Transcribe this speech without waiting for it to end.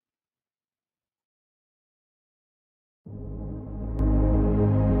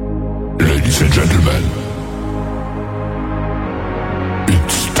Ladies and gentlemen,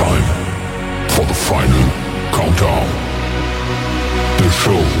 it's time for the final countdown. The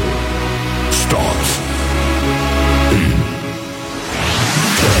show starts in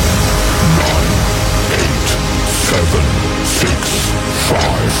 10, 9, 8, 7, 6,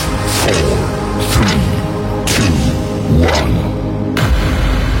 5, 4, 3, 2, 1.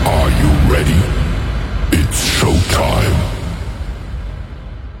 Are you ready? It's showtime.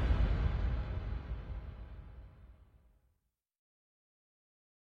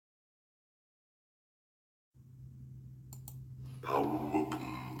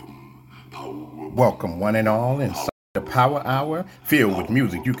 Welcome one and all inside the Power Hour, filled with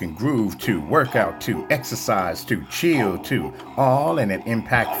music you can groove to, work out to, exercise to, chill to, all in an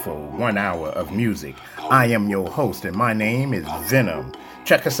impactful 1 hour of music. I am your host and my name is Venom.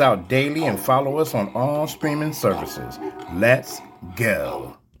 Check us out daily and follow us on all streaming services. Let's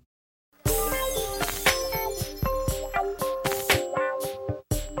go.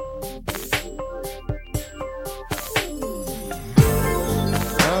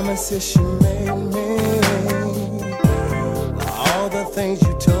 Promises you made me, all the things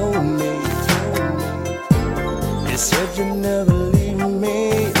you told me. You said you'd never leave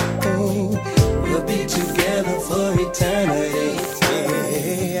me, we'll be together for eternity.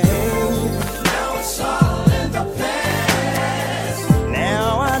 Now it's all in the past.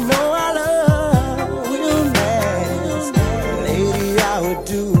 Now I know our love will last. Lady, I would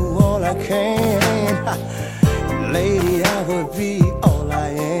do all I can. Lady, I would be all I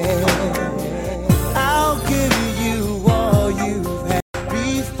am. I'll give you all you've had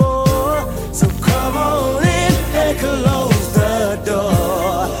before. So come on in and close the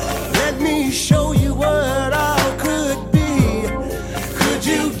door. Let me show you what all could be. Could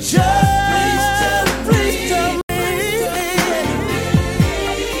you just please tell me?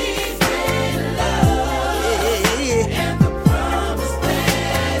 And the promise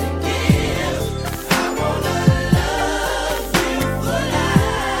that it gives, I wanna love you for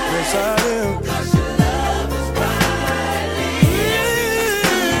life. Yes, I do. 'Cause your love is right.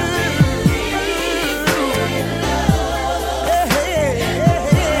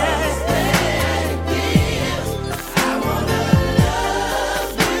 I wanna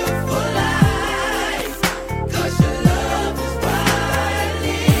love you for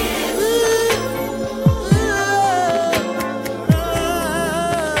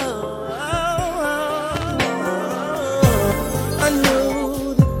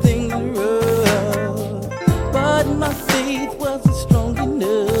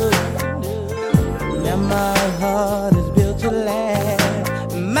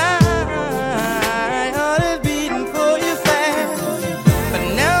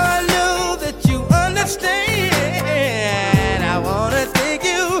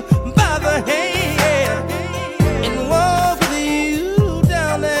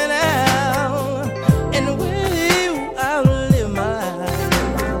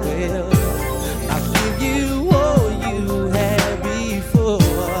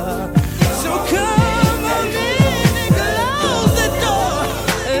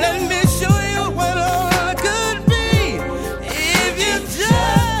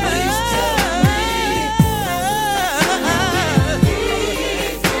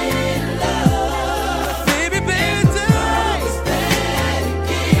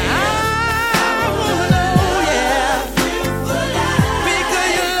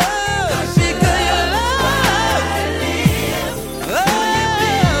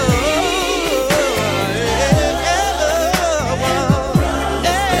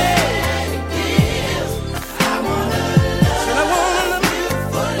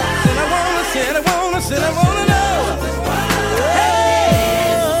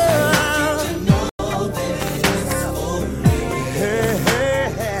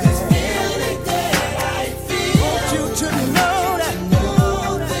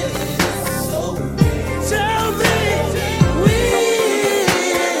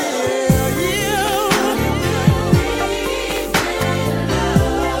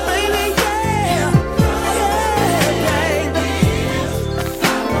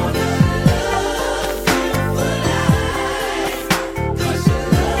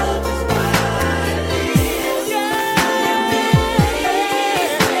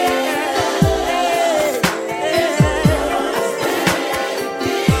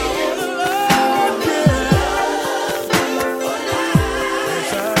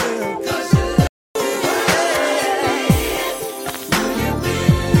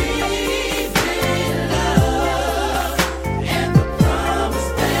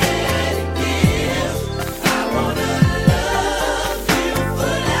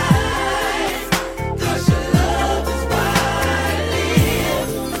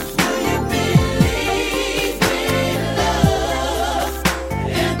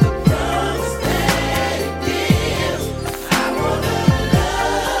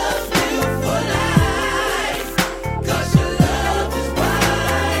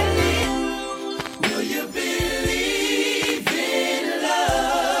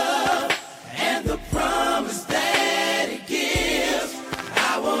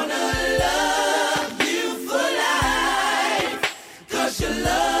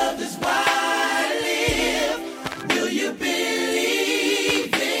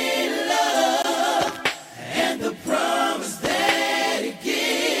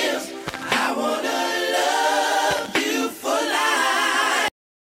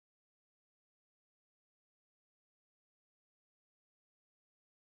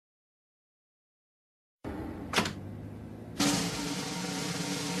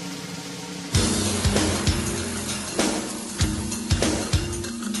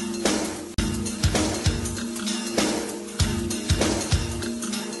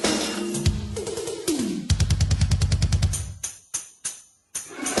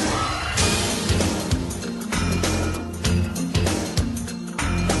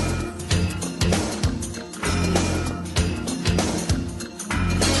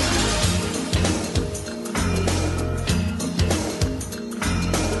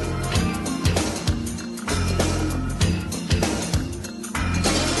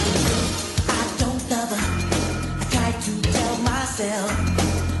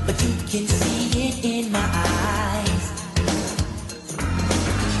but you can see it in my eyes.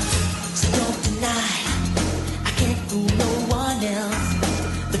 So don't deny, I can't fool no one else.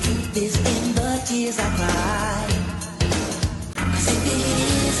 The truth is in the tears I cry. 'Cause if it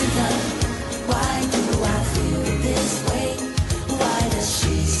isn't love, why do I feel this way? Why does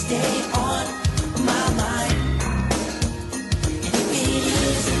she stay on my mind? And if it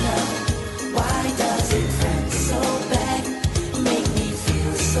isn't love, why does it hurt so bad? Make me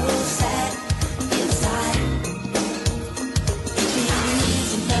feel so sad inside. If it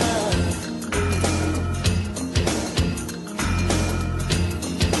isn't love,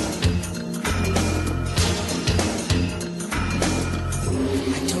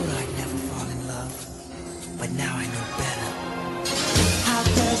 I told her I'd never fall in love, but now I know better. How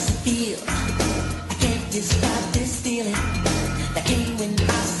does it feel? I can't describe this feeling that came when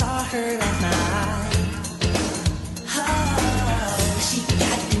I saw her last night. Oh, she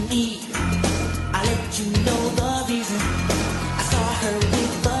got to me. I'll let you know the reason. I saw her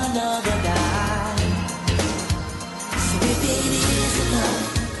with another guy. So if it isn't love,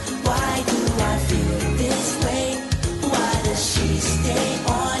 why do I feel this way? Why does she stay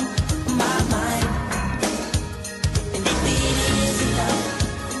on my mind? And if it isn't love,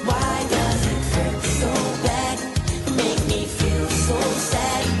 why does it hurt so bad? Make me feel so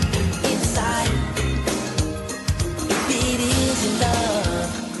sad inside. If it isn't love,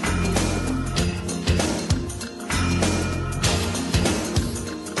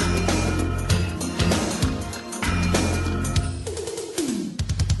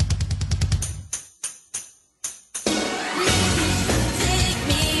 take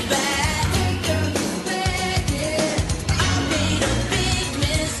me back. I made a big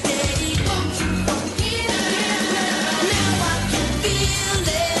mistake. Won't you forgive me? Now I can feel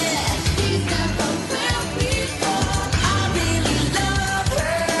it. He's never felt before. I really love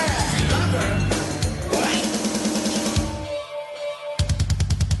her.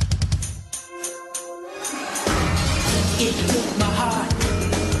 It took my heart,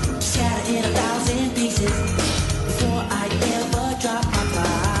 shattered in 1,000 pieces before I ever dropped my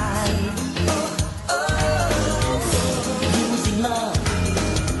pride. Losing love,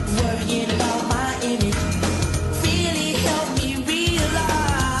 worrying about my image, really helped me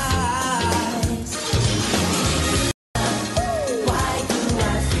realize. Why do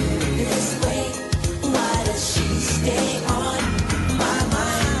I feel this way? Why does she stay on my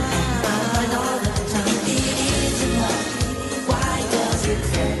mind all the time? If it isn't love, why does it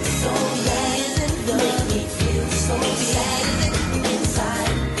hurt so bad? Make me feel so sad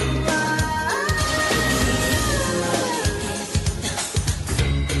inside.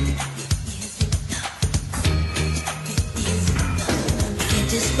 Can't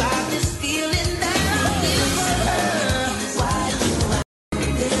describe this feeling that I feel for her. Why do I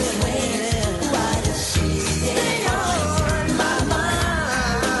feel this way? Why does she stay on my mind?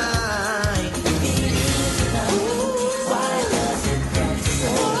 If it isn't love, why does it hurt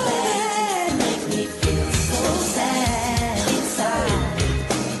so bad? Make me feel so sad inside.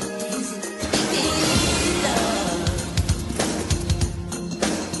 If it isn't love,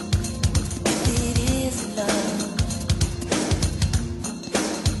 if it isn't love.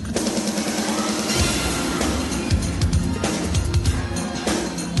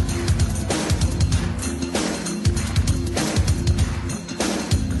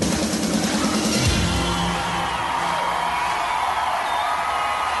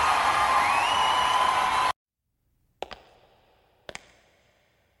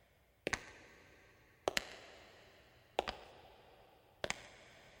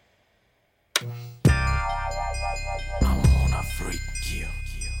 I wanna freak you.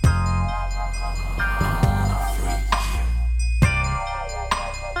 I wanna freak you.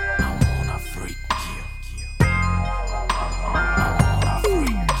 I wanna freak you. I wanna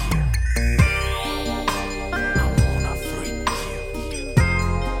freak you. I wanna freak you.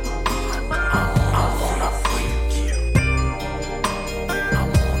 I wanna freak you. I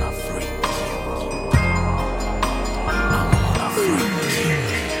wanna freak you. I wanna freak you.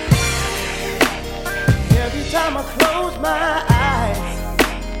 Every time I close my eyes,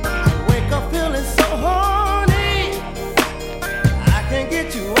 I wake up feeling so horny. I can't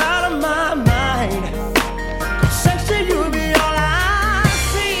get you out of my mind. Sex to you be all I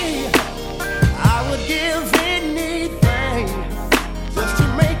see. I would give anything just to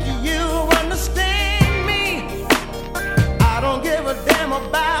make you understand me. I don't give a damn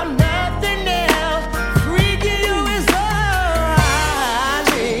about nothing else. Freaking you is all I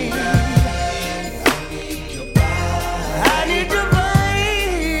need. I need your body.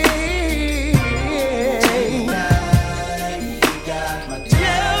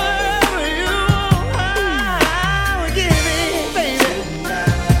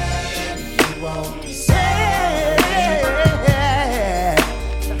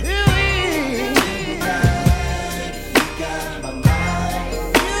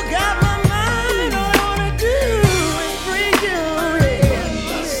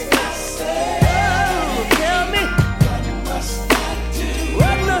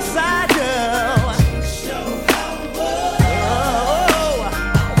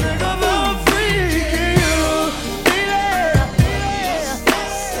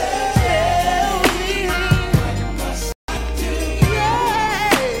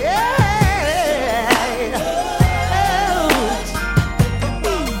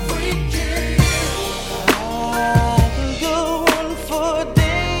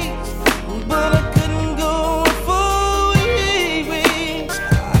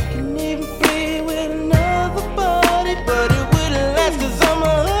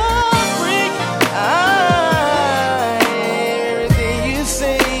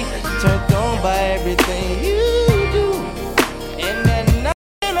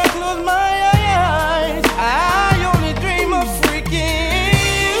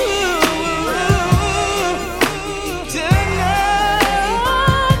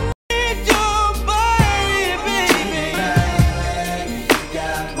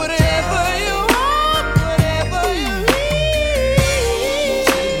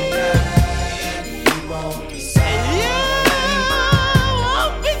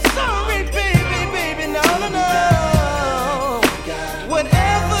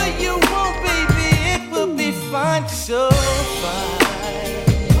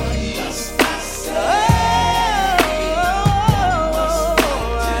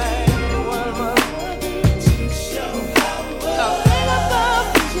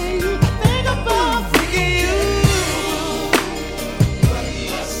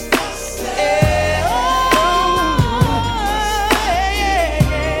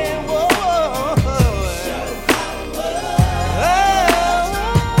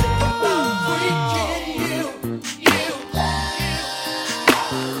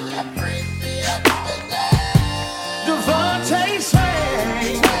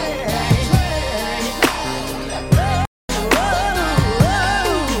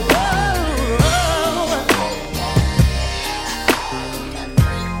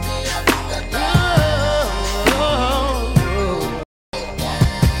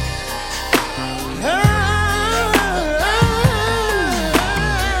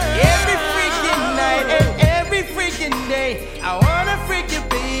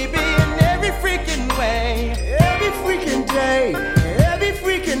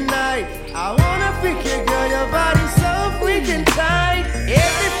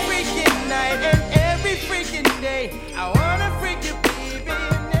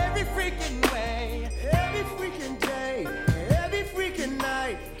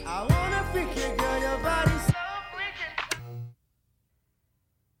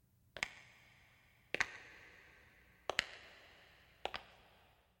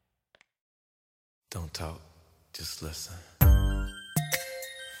 Don't talk, just listen.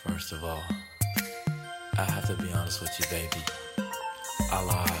 First of all, I have to be honest with you, baby. I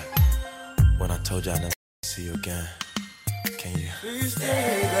lied when I told you I'd never see you again. Can you? Please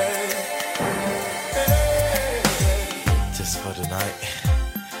stay, baby. Just for tonight,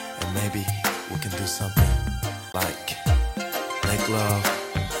 and maybe we can do something like make love,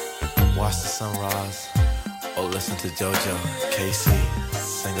 watch the sunrise, or listen to JoJo Casey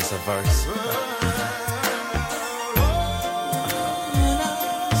sing us a verse.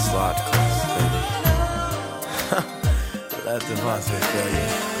 Slide close, baby. Let Devontae feel you.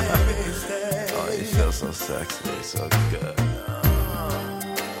 Oh, you feel so sexy, so good.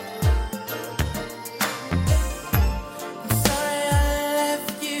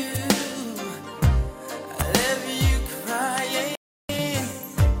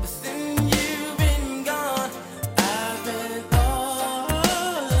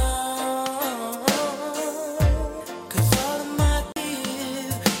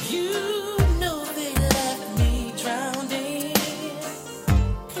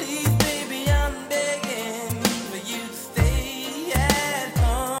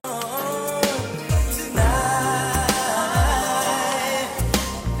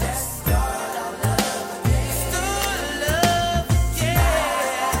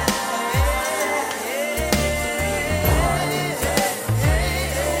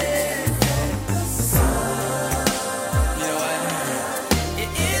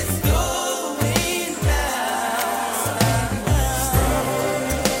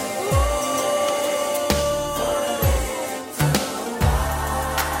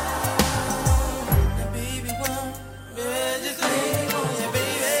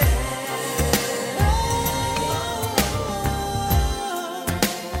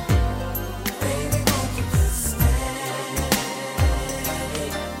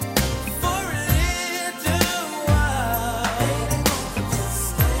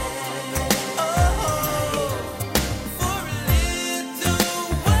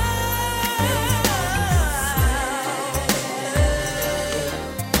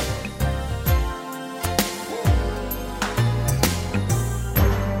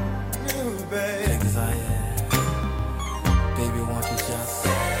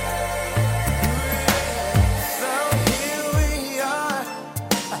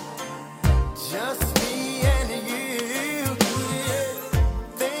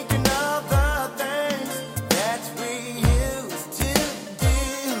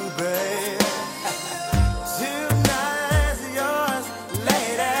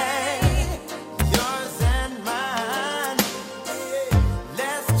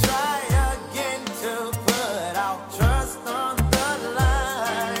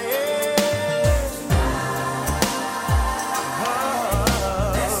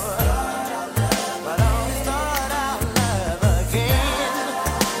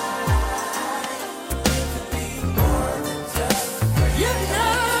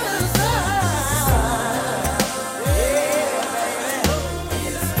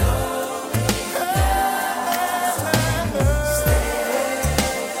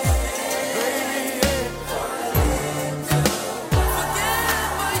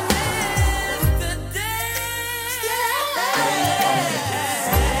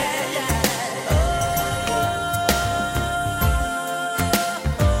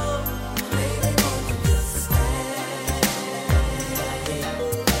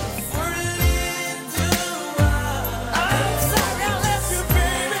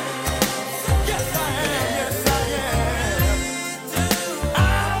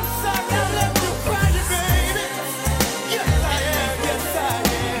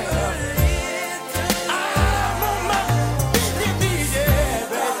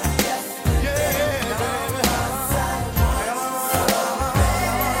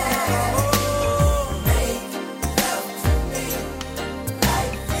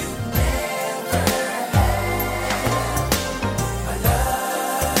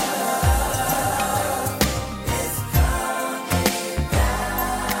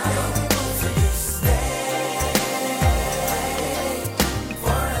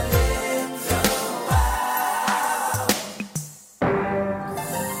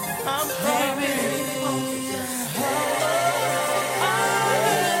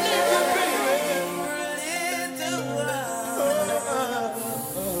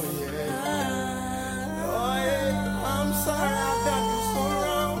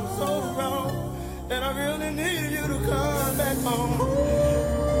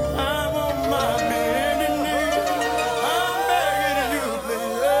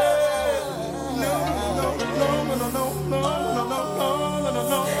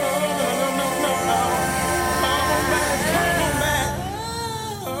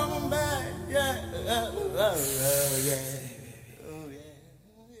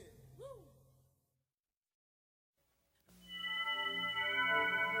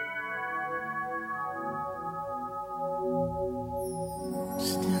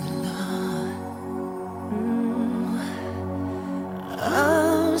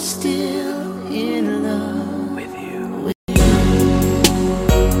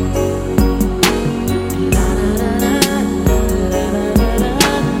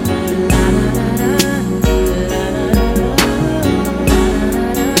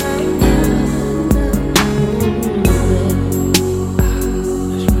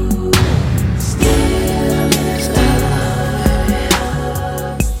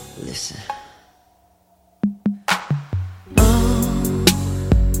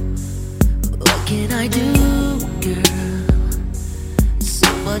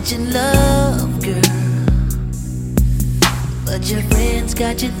 much in love, girl, but your friends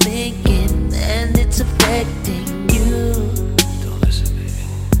got you thinking, and it's affecting you. Don't listen, baby.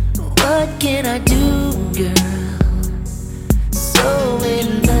 What can I do, girl? So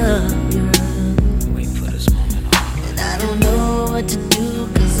in love, girl. Wait for this moment. And I don't know what to do,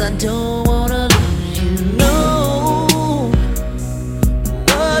 'cause I don't wanna lose you. No.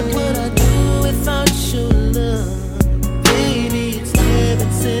 What would I do without your love? Baby, it's heaven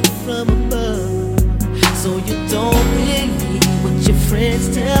sent from above. So you don't believe what your friends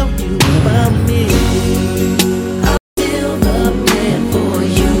tell you about me. I'm still the man for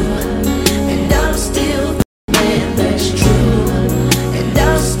you, and I'm still the man that's true, and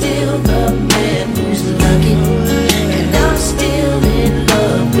I'm still the man who's lucky, and I'm still in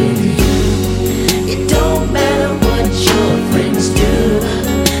love with you. It don't matter what your friends do,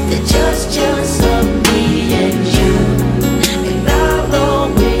 they're just jealous of me and you, and I'll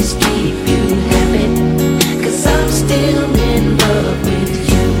always keep you happy, 'cause I'm still in love with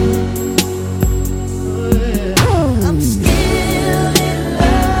you. I'm still in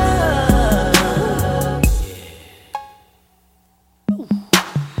love.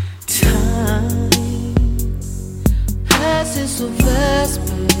 Time passes so fast,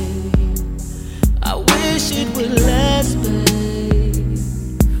 babe. I wish it would last, babe.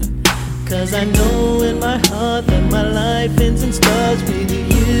 'Cause I know in my heart that my life ends and starts with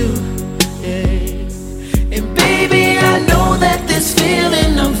you. Yeah. And baby, I know that this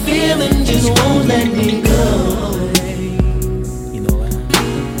feeling I'm feeling just won't let me go. You know what?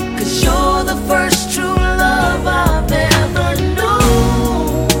 'Cause you're the first true love I've ever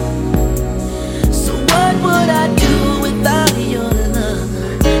known. So what would I do without your love?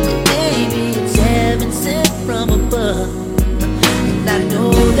 Baby, it's heaven sent from above. And I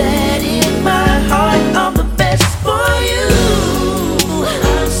know that in my heart I'm the best for you.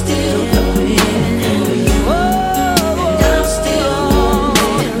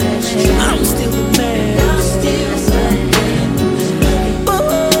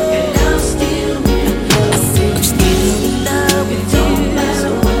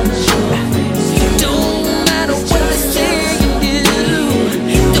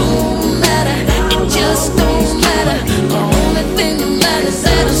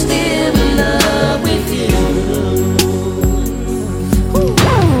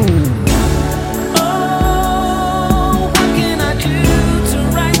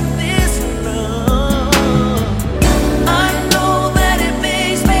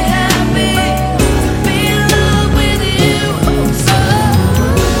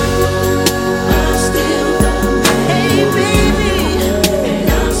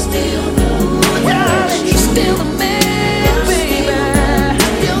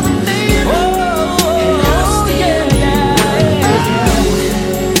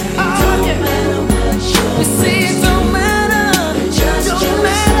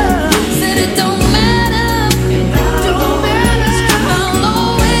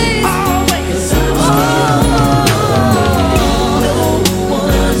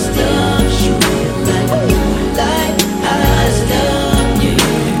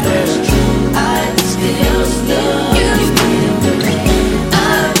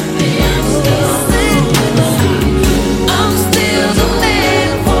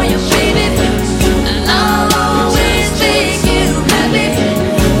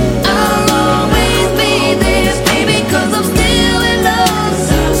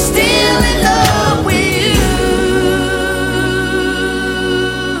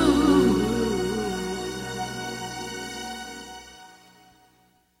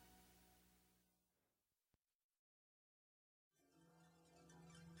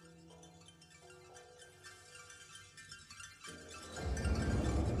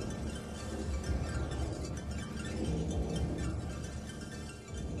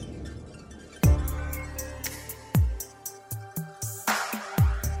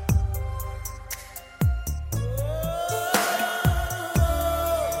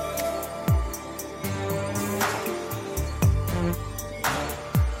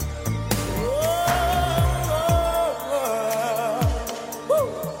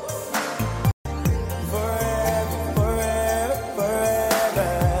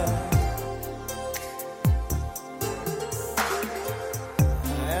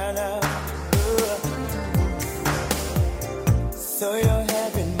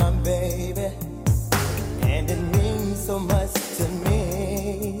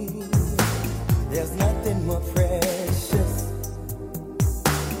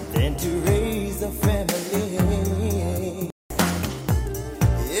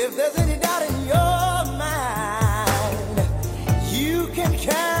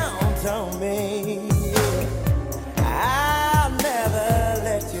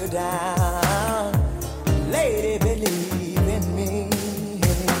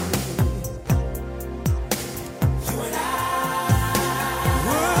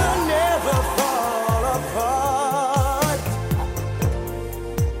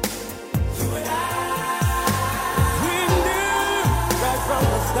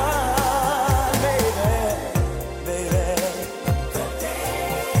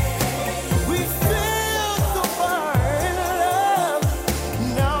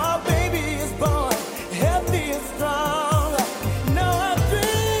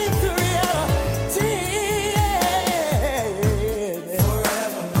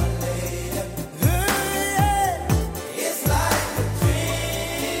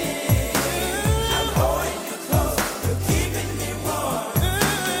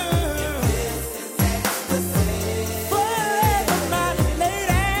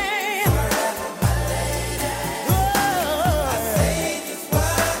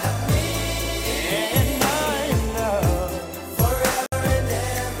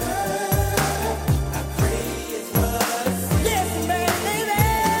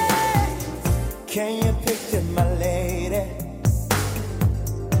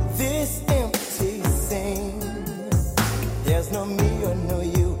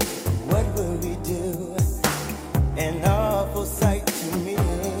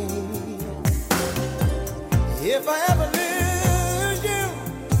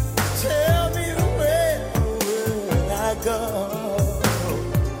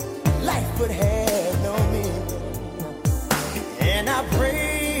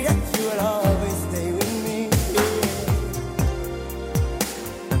 would always stay with me.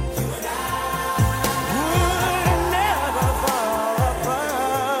 You and I would never fall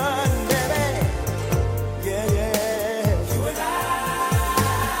apart, baby. Yeah, yeah. You and I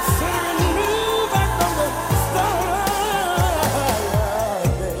should move back on the stone,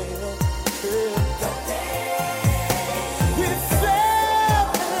 baby. The day we fell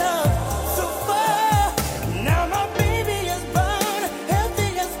in love so far. Now my baby is born, healthy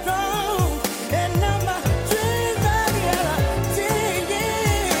and strong.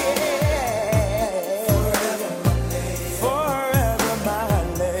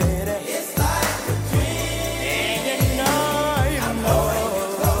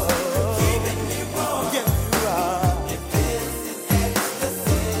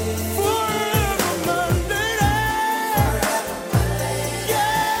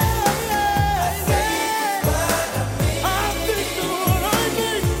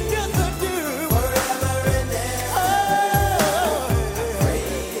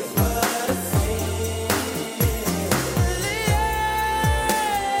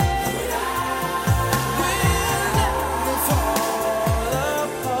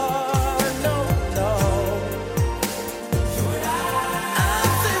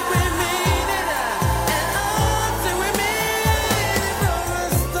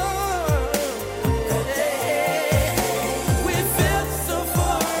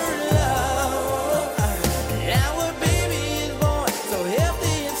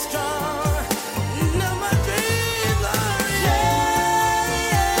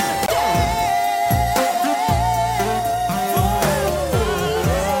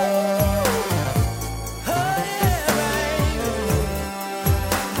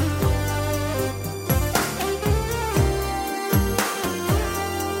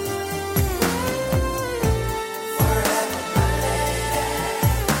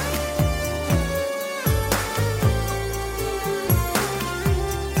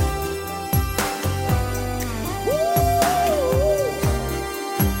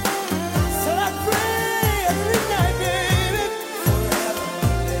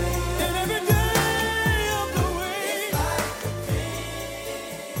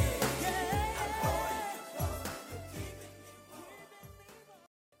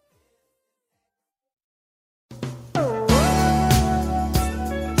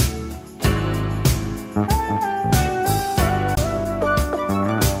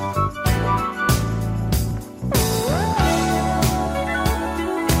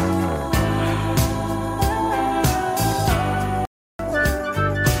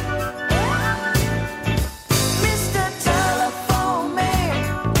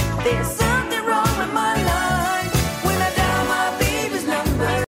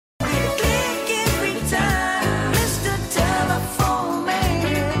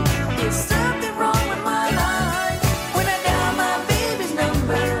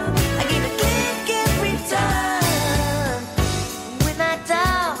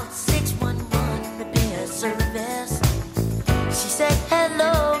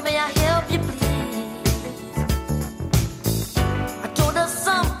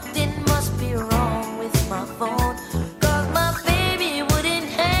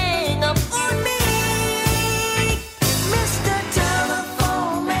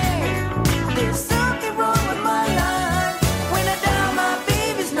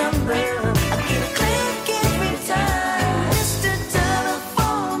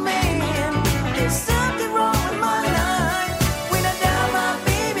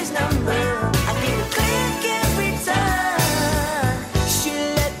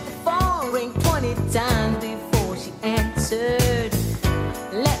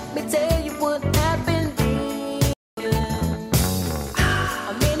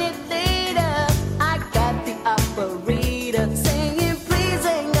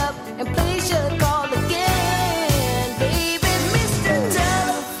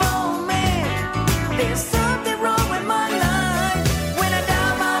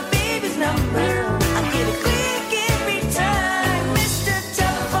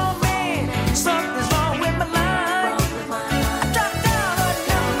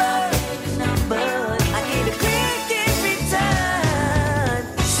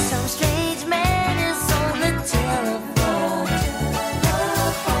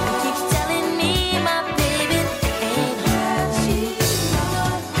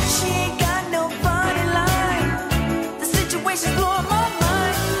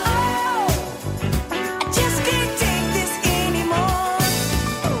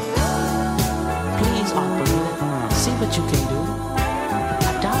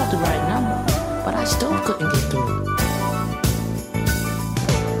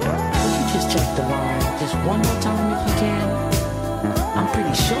 check the line just one more time if you can. I'm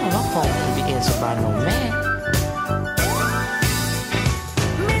pretty sure her phone won't be answered by no man.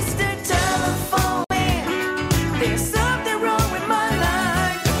 Mr. Telephone Man, there's something wrong with my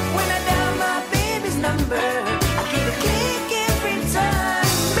line. When I dial my baby's number, I get a click every time.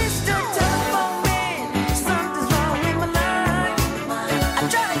 Mr. Telephone Man, something's wrong with my line. I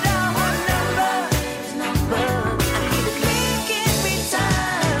try to dial her number, I get a click every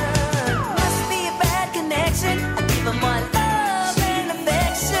time. Must be a bad connection. I give her my love and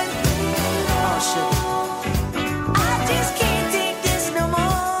affection. Oh, shit. I just can't take this no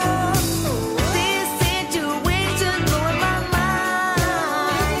more. This situation blowing my mind.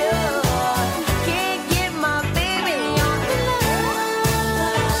 Oh, can't get my baby on the line.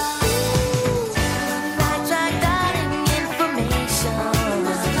 I tried dialing information.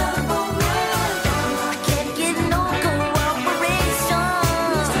 I can't get no cooperation.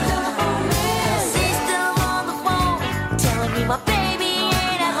 System on the phone telling me my baby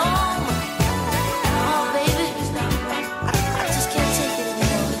ain't at home. Oh, baby, I just can't take it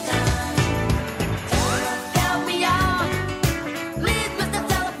anymore. Help me out, please, Mr.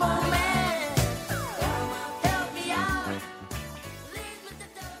 Telephone Man. Help me out, please, Mr.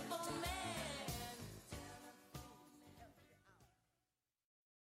 Telephone Man.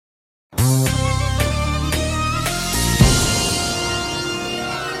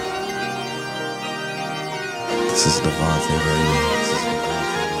 This is Devontae Radio.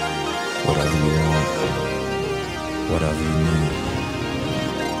 Whatever you want, whatever you need,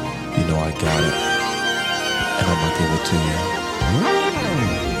 you know I got it, and I'ma give it to you.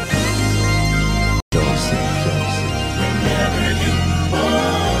 Josie, Josie.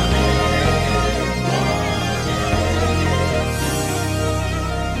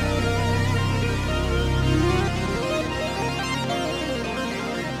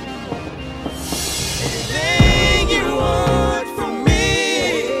 Anything you want from me,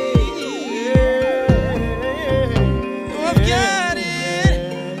 I've got it.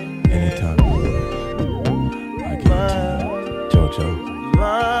 Anytime you want it, I give it to you. Jojo,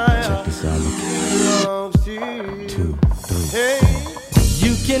 check this out. Look. 2, 3.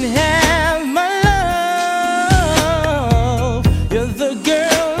 You can have my love. You're the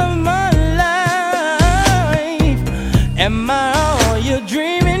girl of my life. Am I all you're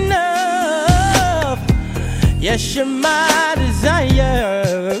dreaming of? Yes, you're my desire.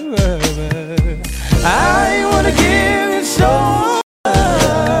 I wanna give you so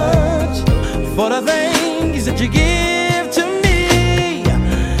much for the things that you give to me.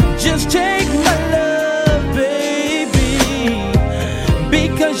 Just take my love, baby,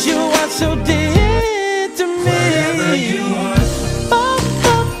 because you are so dear to me. Whatever you want.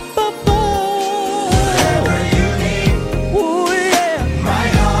 Whatever you need. Ooh, yeah. My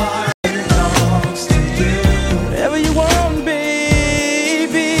heart belongs to you. Whatever you want,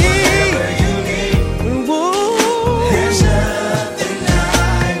 baby. Whatever you need. Ooh. There's nothing I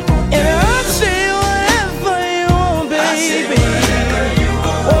won't do. And I'll say whatever you want, baby. I say whatever you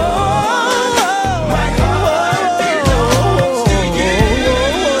want. My heart belongs to you.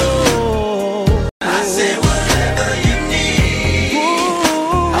 I say whatever you need.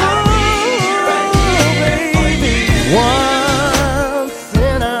 I'll be right here for you. Once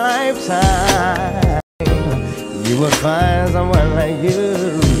in a lifetime, you will find someone like you.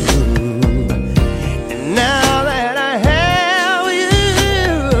 And now that I have you,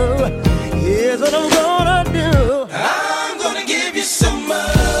 here's what I'm gonna do. I'm gonna give you so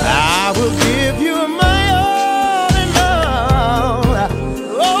much. I will give you my all and all,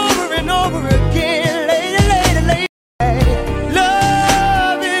 over and over again, lady, lady, lady.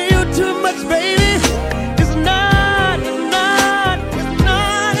 Loving you too much, baby, is not a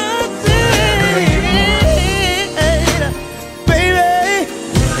sin, baby.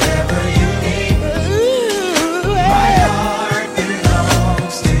 Whatever you need, my heart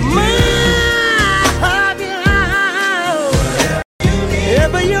belongs to you. My heart belongs.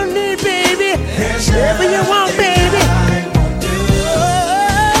 Whatever you need, baby. Whatever you want, baby.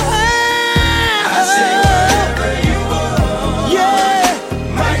 I say whatever you want. Yeah.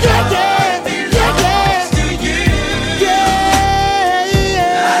 My heart belongs to you. Yeah.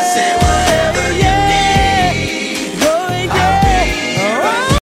 I say whatever you need. I'll be right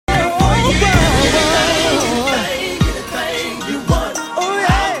here for you. Anything you want, oh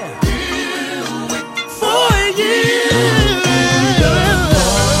yeah, I'll do it for you.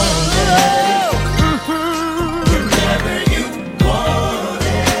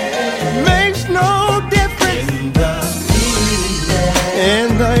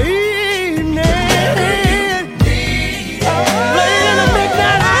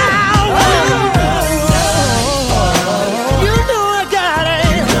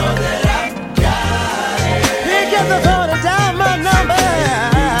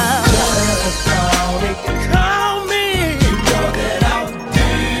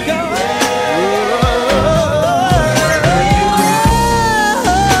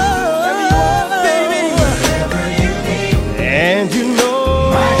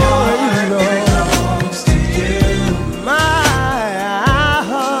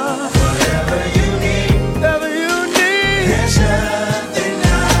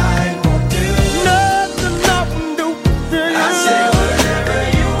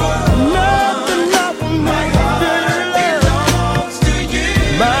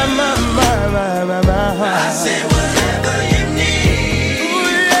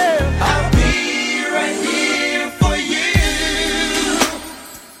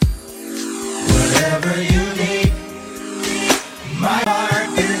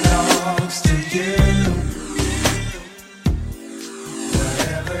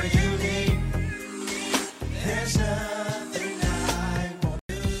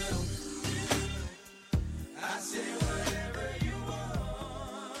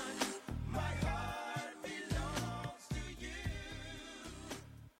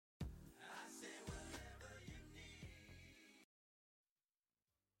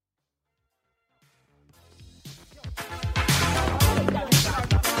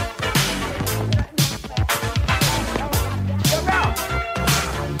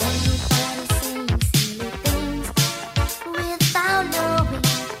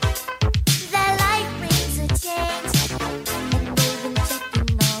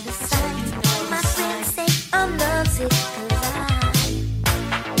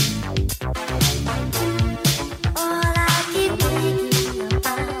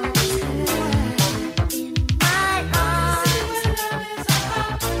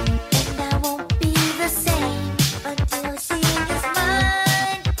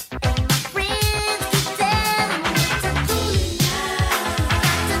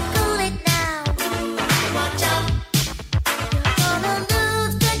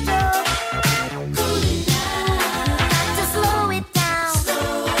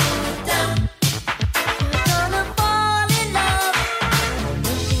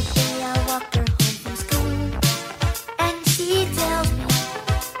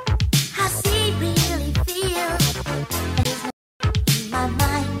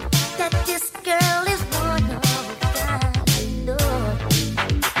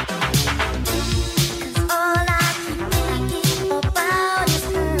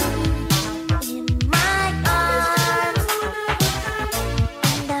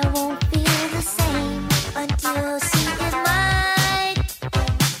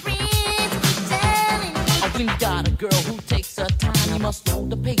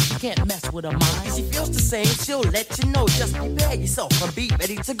 pace, you can't mess with her mind. If she feels the same, she'll let you know. Just prepare yourself and be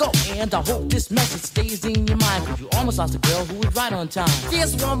ready to go. And I hope this message stays in your mind, cause you almost lost a girl who was right on time.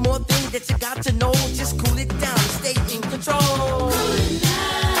 There's one more thing that you got to know. Just cool it down and stay in control. Cool it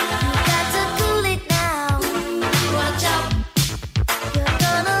down. You got to cool it down. Watch out. You're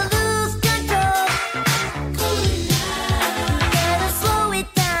gonna lose control. Cool it down. You better slow it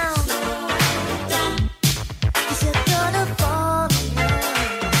down. Slow it down. Cause you're gonna fall in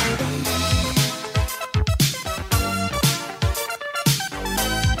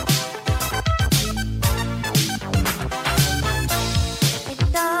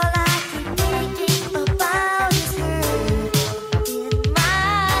And all I keep thinking about is her in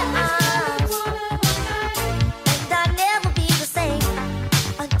my arms. And I'll never be the same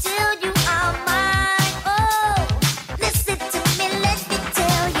until you are mine. Oh, listen to me, let me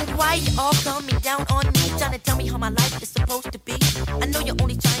tell you why you all coming down on me, trying to tell me how my life is supposed to be. I know you're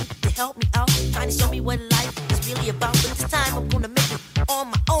only trying to help me out, trying to show me what life is really about. But this time I'm gonna make it on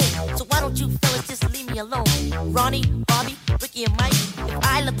my own. So why don't you fellas just leave me alone? Ronnie, Bobby, Ricky, and Mike. If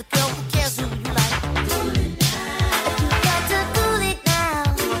I love the girl, who cares who you like? Cool it down. You got to cool it down.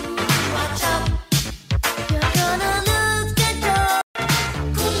 Watch out. You're gonna lose control.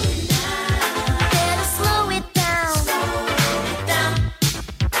 Cool it down. Better slow it down. Slow it down.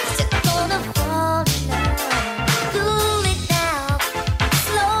 'Cause you're gonna fall in love. Cool it down.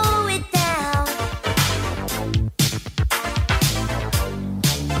 Slow it down.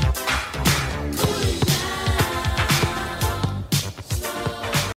 Cool it down.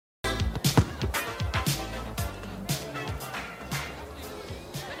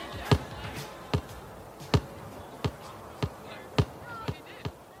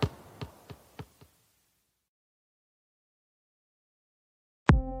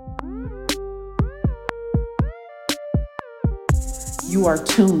 You are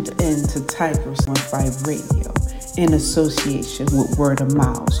tuned in to Tigers on 5 Radio in association with Word of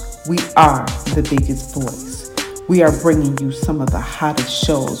Mouth. We are the biggest voice. We are bringing you some of the hottest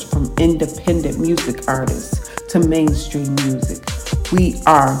shows from independent music artists to mainstream music. We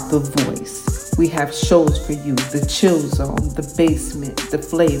are the voice. We have shows for you: the Chill Zone, the Basement, the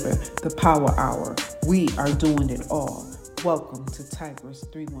Flavor, the Power Hour. We are doing it all. Welcome to Tigers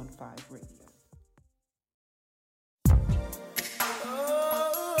 315 Radio.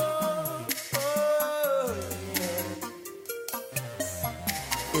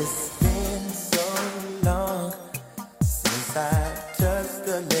 It's been so long since I touched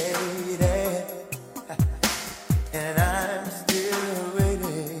a lady, and I'm still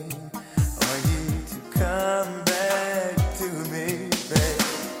waiting on you to come back to me, babe.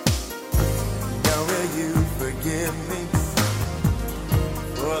 Now will you forgive me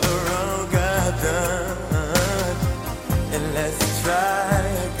for the wrong I've done? And let's try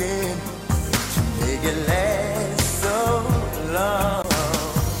again to make it last so long.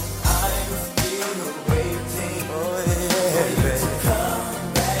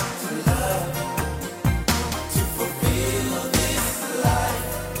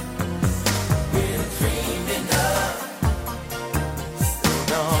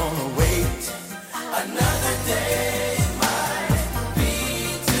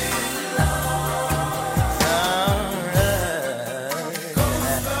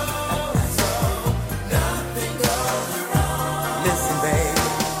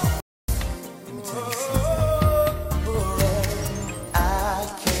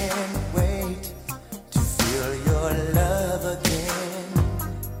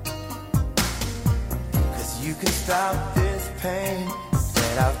 Stop this pain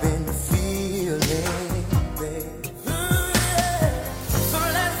that I've been feeling, babe. So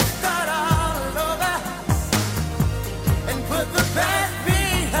let's start all over and put the past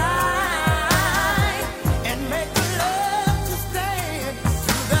behind and make the love to stand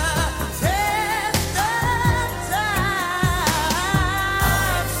to the test of time.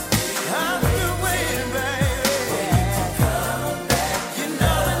 I'm still waiting, baby, to come back. You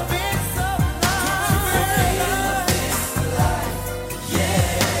know it's been so long.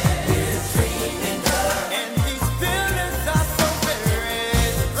 Yeah.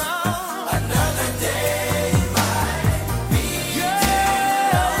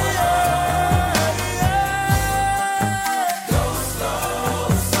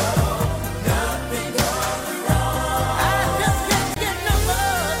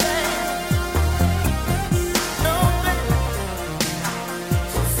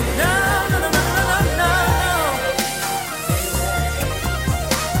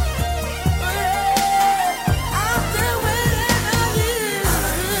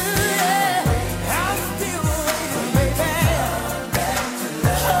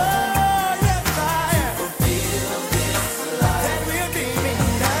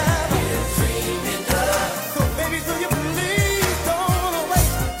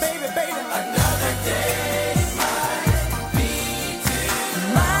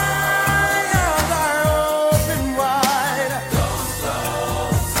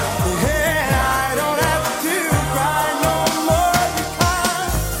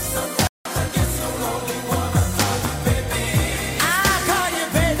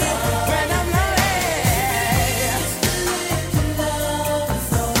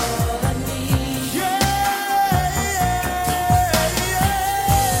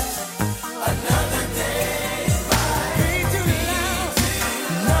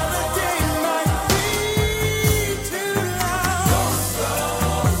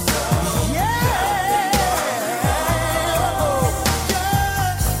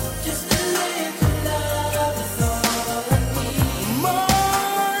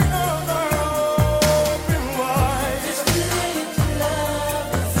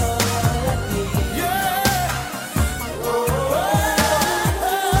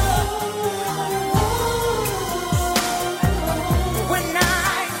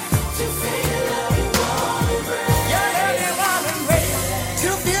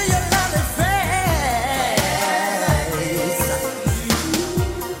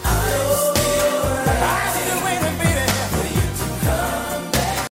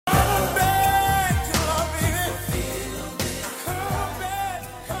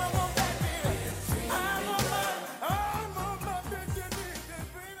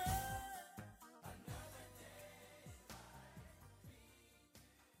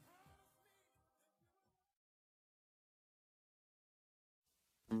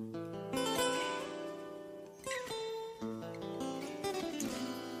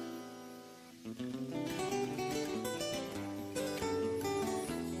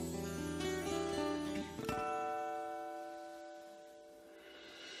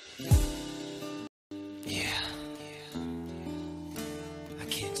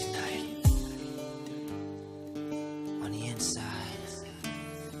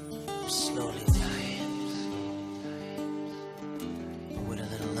 slowly dying. But with a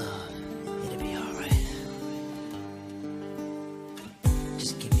little love, it'll be alright.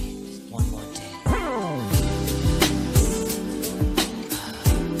 Just give me one more day.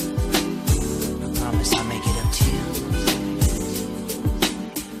 I promise I'll make it up to you.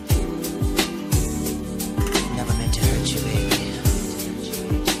 Never meant to hurt you, baby.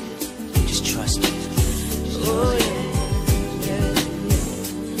 Just trust me. Oh yeah.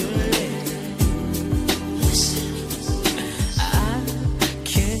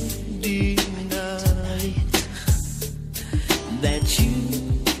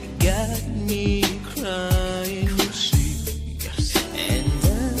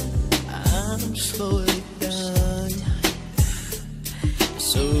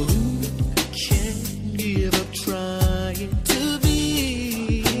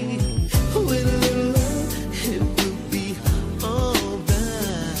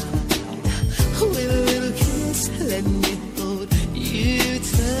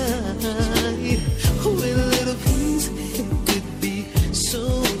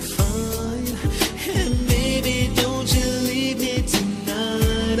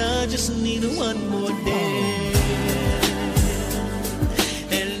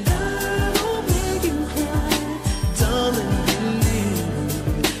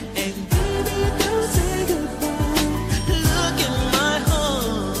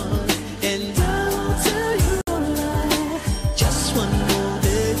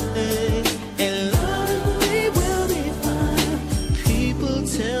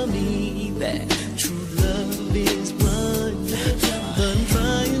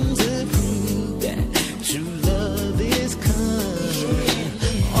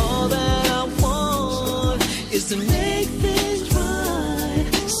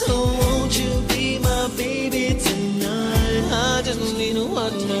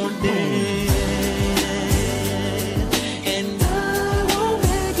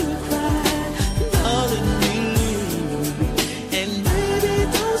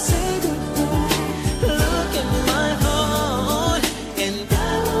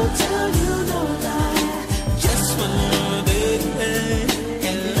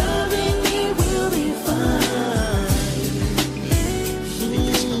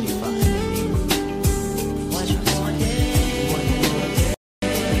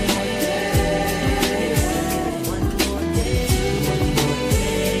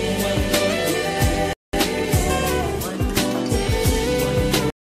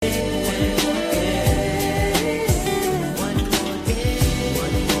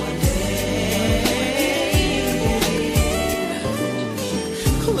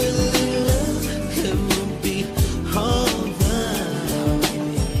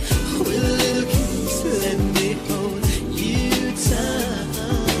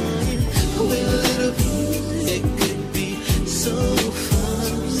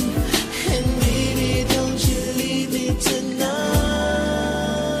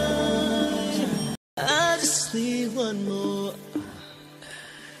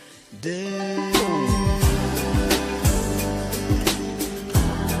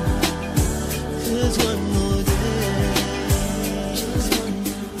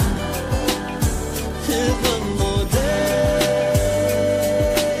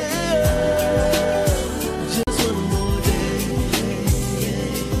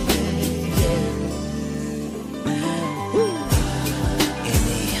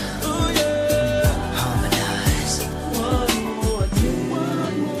 Harmonize.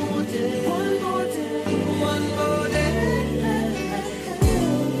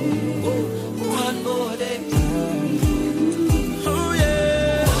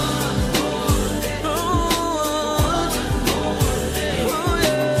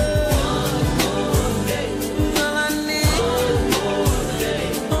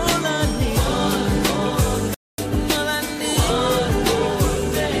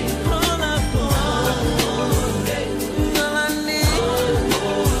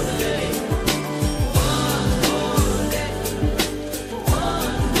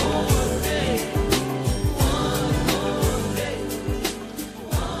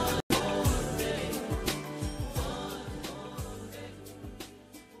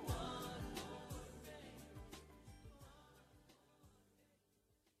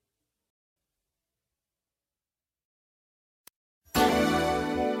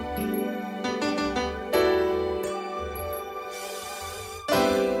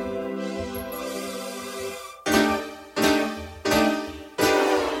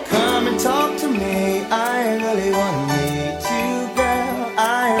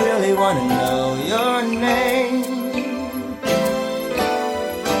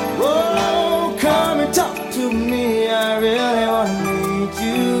 want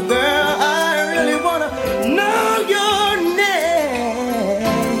you, girl. I really wanna know your name.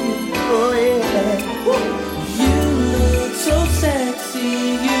 Oh yeah. You look so sexy.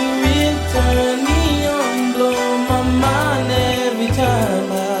 You really turn me on, blow my mind every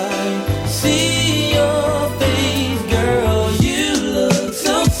time I see your face, girl. You look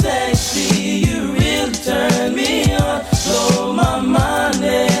so sexy. You really turn me on, blow my mind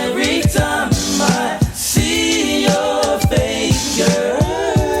every time I see your face, girl.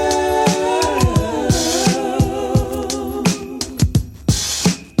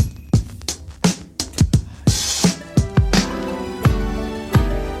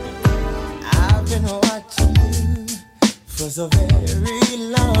 I've been watching you for so very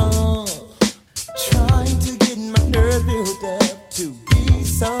long, trying to get my nerve built up to be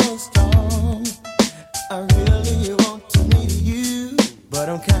so strong. I really want to meet you, but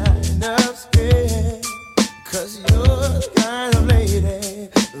I'm kind of scared, 'cause you're the kind of lady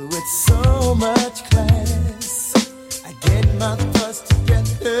with so much class. I get my thoughts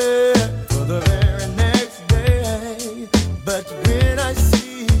together for the very next day, but when I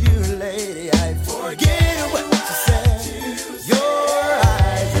see you, lady, I forget what you said. Your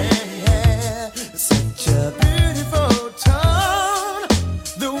eyes and hair, such a beautiful tone.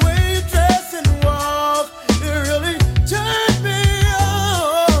 The way you dress and walk, it really turned me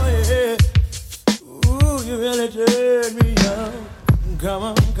on. Yeah. Ooh, you really turned me on. Come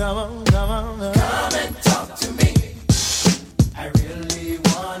on, come on, come on. Come and talk to me. I really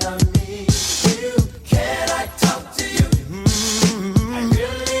wanna meet you. Can I talk to you? I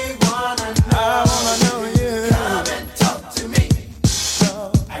really wanna know. I wanna know you. Come and talk to me.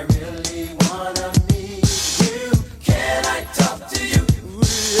 I really wanna meet you. Can I talk to you?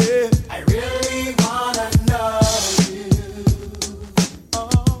 I really wanna know you.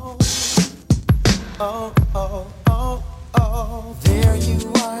 Oh, oh, oh, oh, oh. There you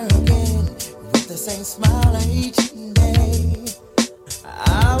are again, with the same smile each day.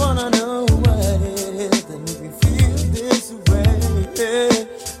 I wanna know what it is that makes me feel this way.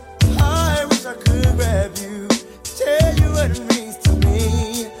 I wish I could grab you, tell you what it means to me,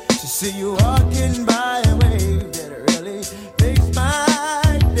 to see you walking by a wave that really makes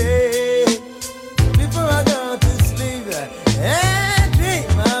my day. Before I go to sleep and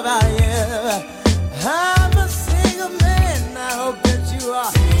dream about you, I'm a single man. I hope that you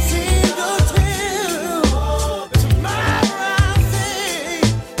are single too. Tomorrow I'll say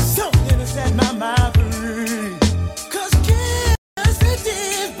something to set my mind free. 'Cause curiosity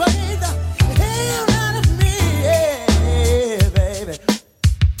burns the hell out of me, yeah, baby.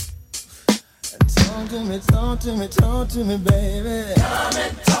 Talk to me, talk to me, talk to me, baby. Come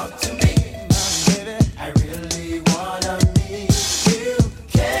and talk to me, my baby. I really wanna meet you.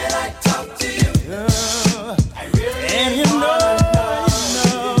 Can I talk to you? I really and you know,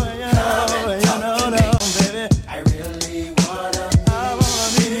 baby. I really wanna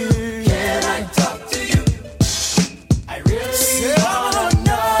meet you. Can I talk to you? I really wanna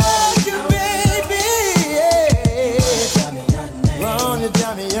know you, baby. Won't you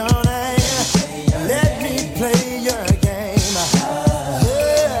tell me your name? Let me play your game.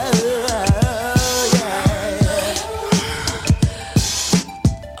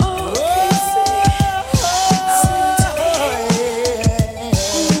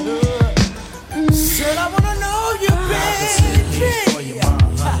 Said I wanna know you, baby.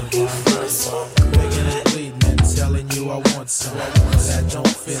 Making it bleeding and telling you I want some. That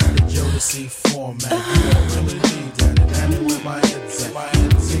don't fit the Jodeci format. You don't really need that. And it with my head's at. My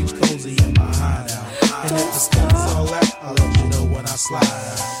head's cozy in my hideout. And if the sky's all that, I'll let you know when I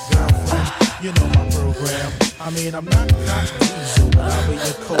slide. Girlfriend, you know my program. I mean, I'm not diesel, but I'll be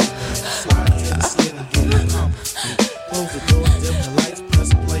your coat man. Slide into the skin and get it pumped. Close the door, dim the lights, press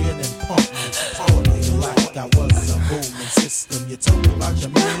play and then pump me. Follow me like I was a booming system. You told me about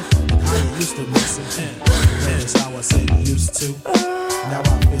your man and how you used to mix him in. That's how I said you used to. Now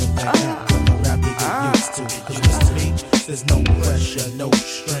I feel like that with the rap you get used to. 'Cause to me, there's no pressure, no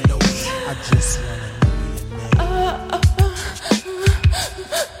strain. I just wanna know your name.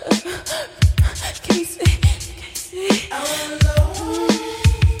 Casey. I wanna know.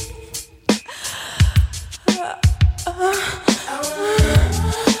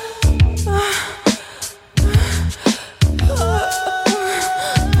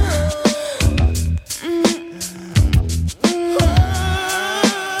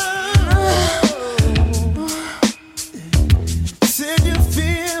 I said you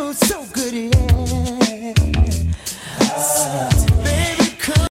feel so good, yeah. Baby,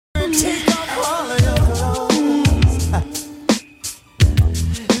 come and take off all of your clothes.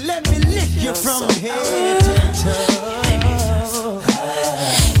 Let me lick you from head to toe.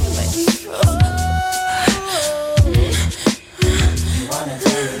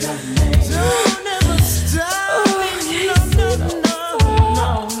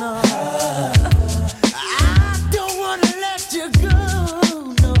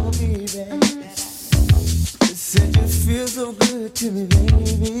 to me,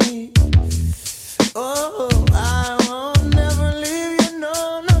 baby. Oh, I won't never leave you.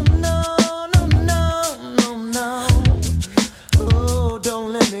 No, no, no, no, no, no, no. Oh,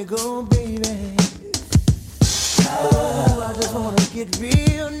 don't let me go, baby. Oh, I just wanna get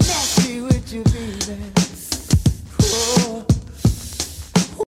real nasty with you, baby. Oh,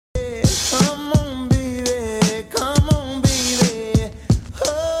 yeah, come on, baby, come on, baby.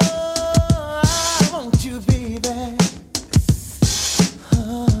 Oh, I want you, baby.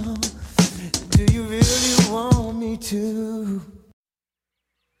 Oh, do you really want me to?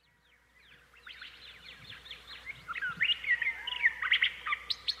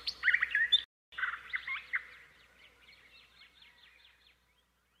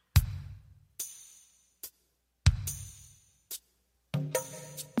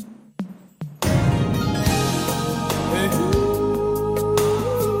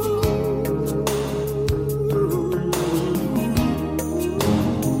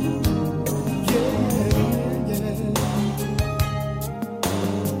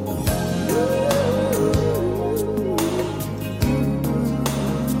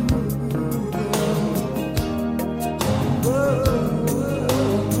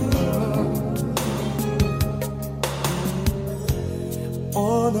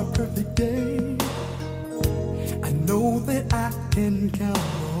 On a perfect day, I know that I can count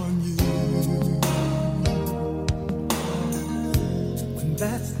on you. When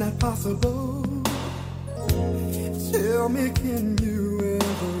that's not possible, tell me, can you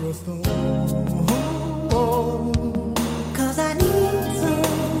ever restore? 'Cause I need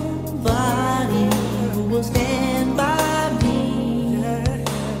somebody who will stand by me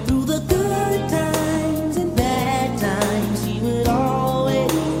through the good times and bad times. She would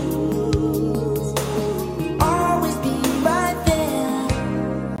always be right there.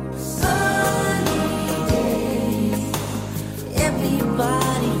 Sunny days,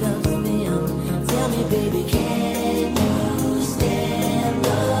 everybody loves them. Tell me, baby, can you stand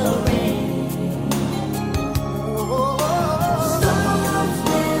the rain? Storms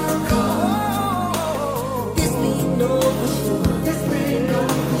will come. This we know for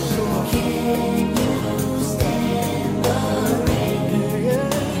sure. Can you stand the rain?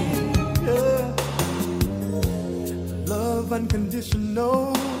 Love unconditional.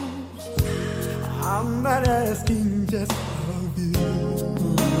 I'm not asking just of you.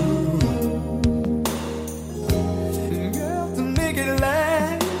 Girl, to make it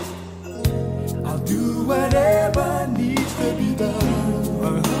last, I'll do whatever needs to be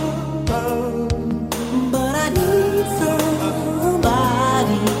done. But I need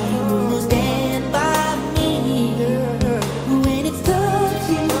somebody who will stand by me. When it's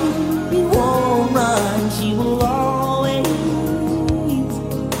touchy, you won't run. She will always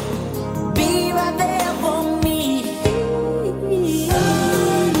be right there for me.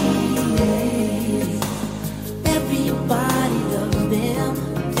 Sunny days, everybody loves them.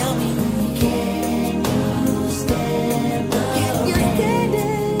 Tell me, can you stand the rain? Can you stand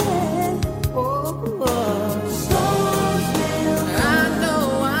it? Storms will come.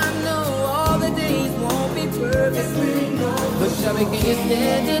 I know all the days won't be perfect. But shall we, can you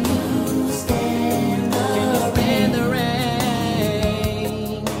stand it? Can you stand the rain?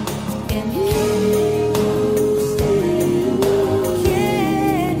 Can you stand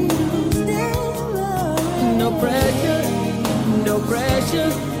the rain? No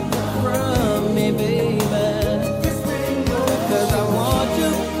pressure from me, baby. 'Cause I want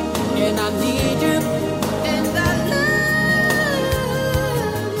you and I need you and I love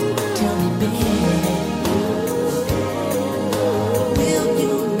you. Tell me, baby, will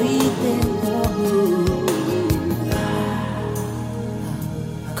you be there for me?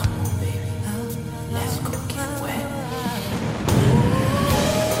 Come on, baby, let's go get wet.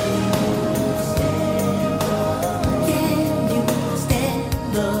 Can you stand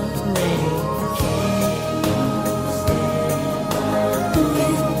the rain?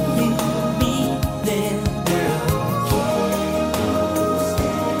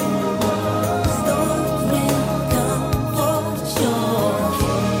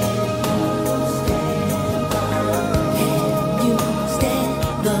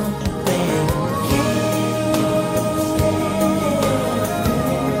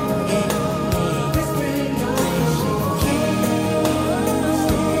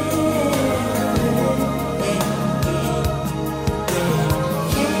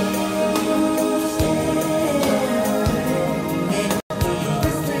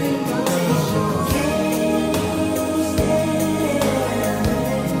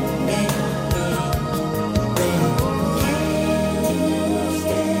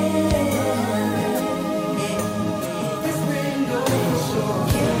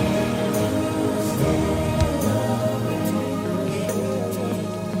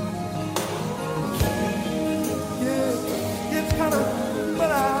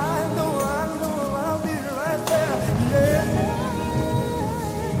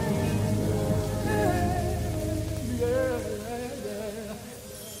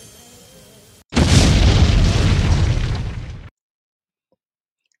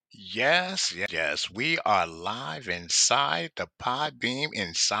 Yes. We are live inside the pod beam,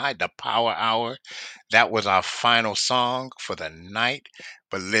 inside the power hour. That was our final song for the night.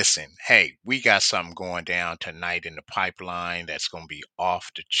 But listen, hey, we got something going down tonight in the pipeline that's going to be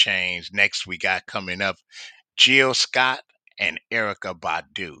off the chains. Next, we got coming up Jill Scott and Erica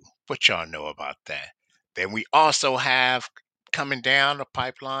Badu. What y'all know about that? Then we also have coming down the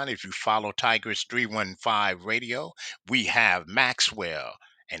pipeline, if you follow Tigers 315 Radio, we have Maxwell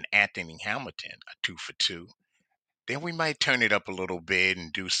and Anthony Hamilton, a 2 for 2. Then we might turn it up a little bit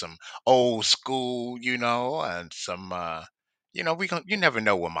and do some old school, and some you never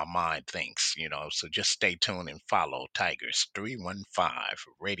know what my mind thinks, so just stay tuned and follow Tigers 315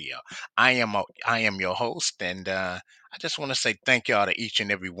 Radio. I am your host, and I just want to say thank y'all to each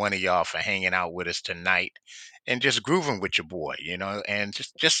and every one of y'all for hanging out with us tonight and just grooving with your boy, and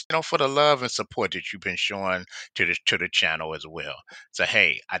just for the love and support that you've been showing to the channel as well. So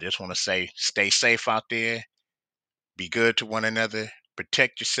hey, I just want to say stay safe out there, be good to one another,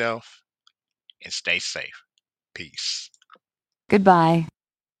 protect yourself, and stay safe. Peace. Goodbye.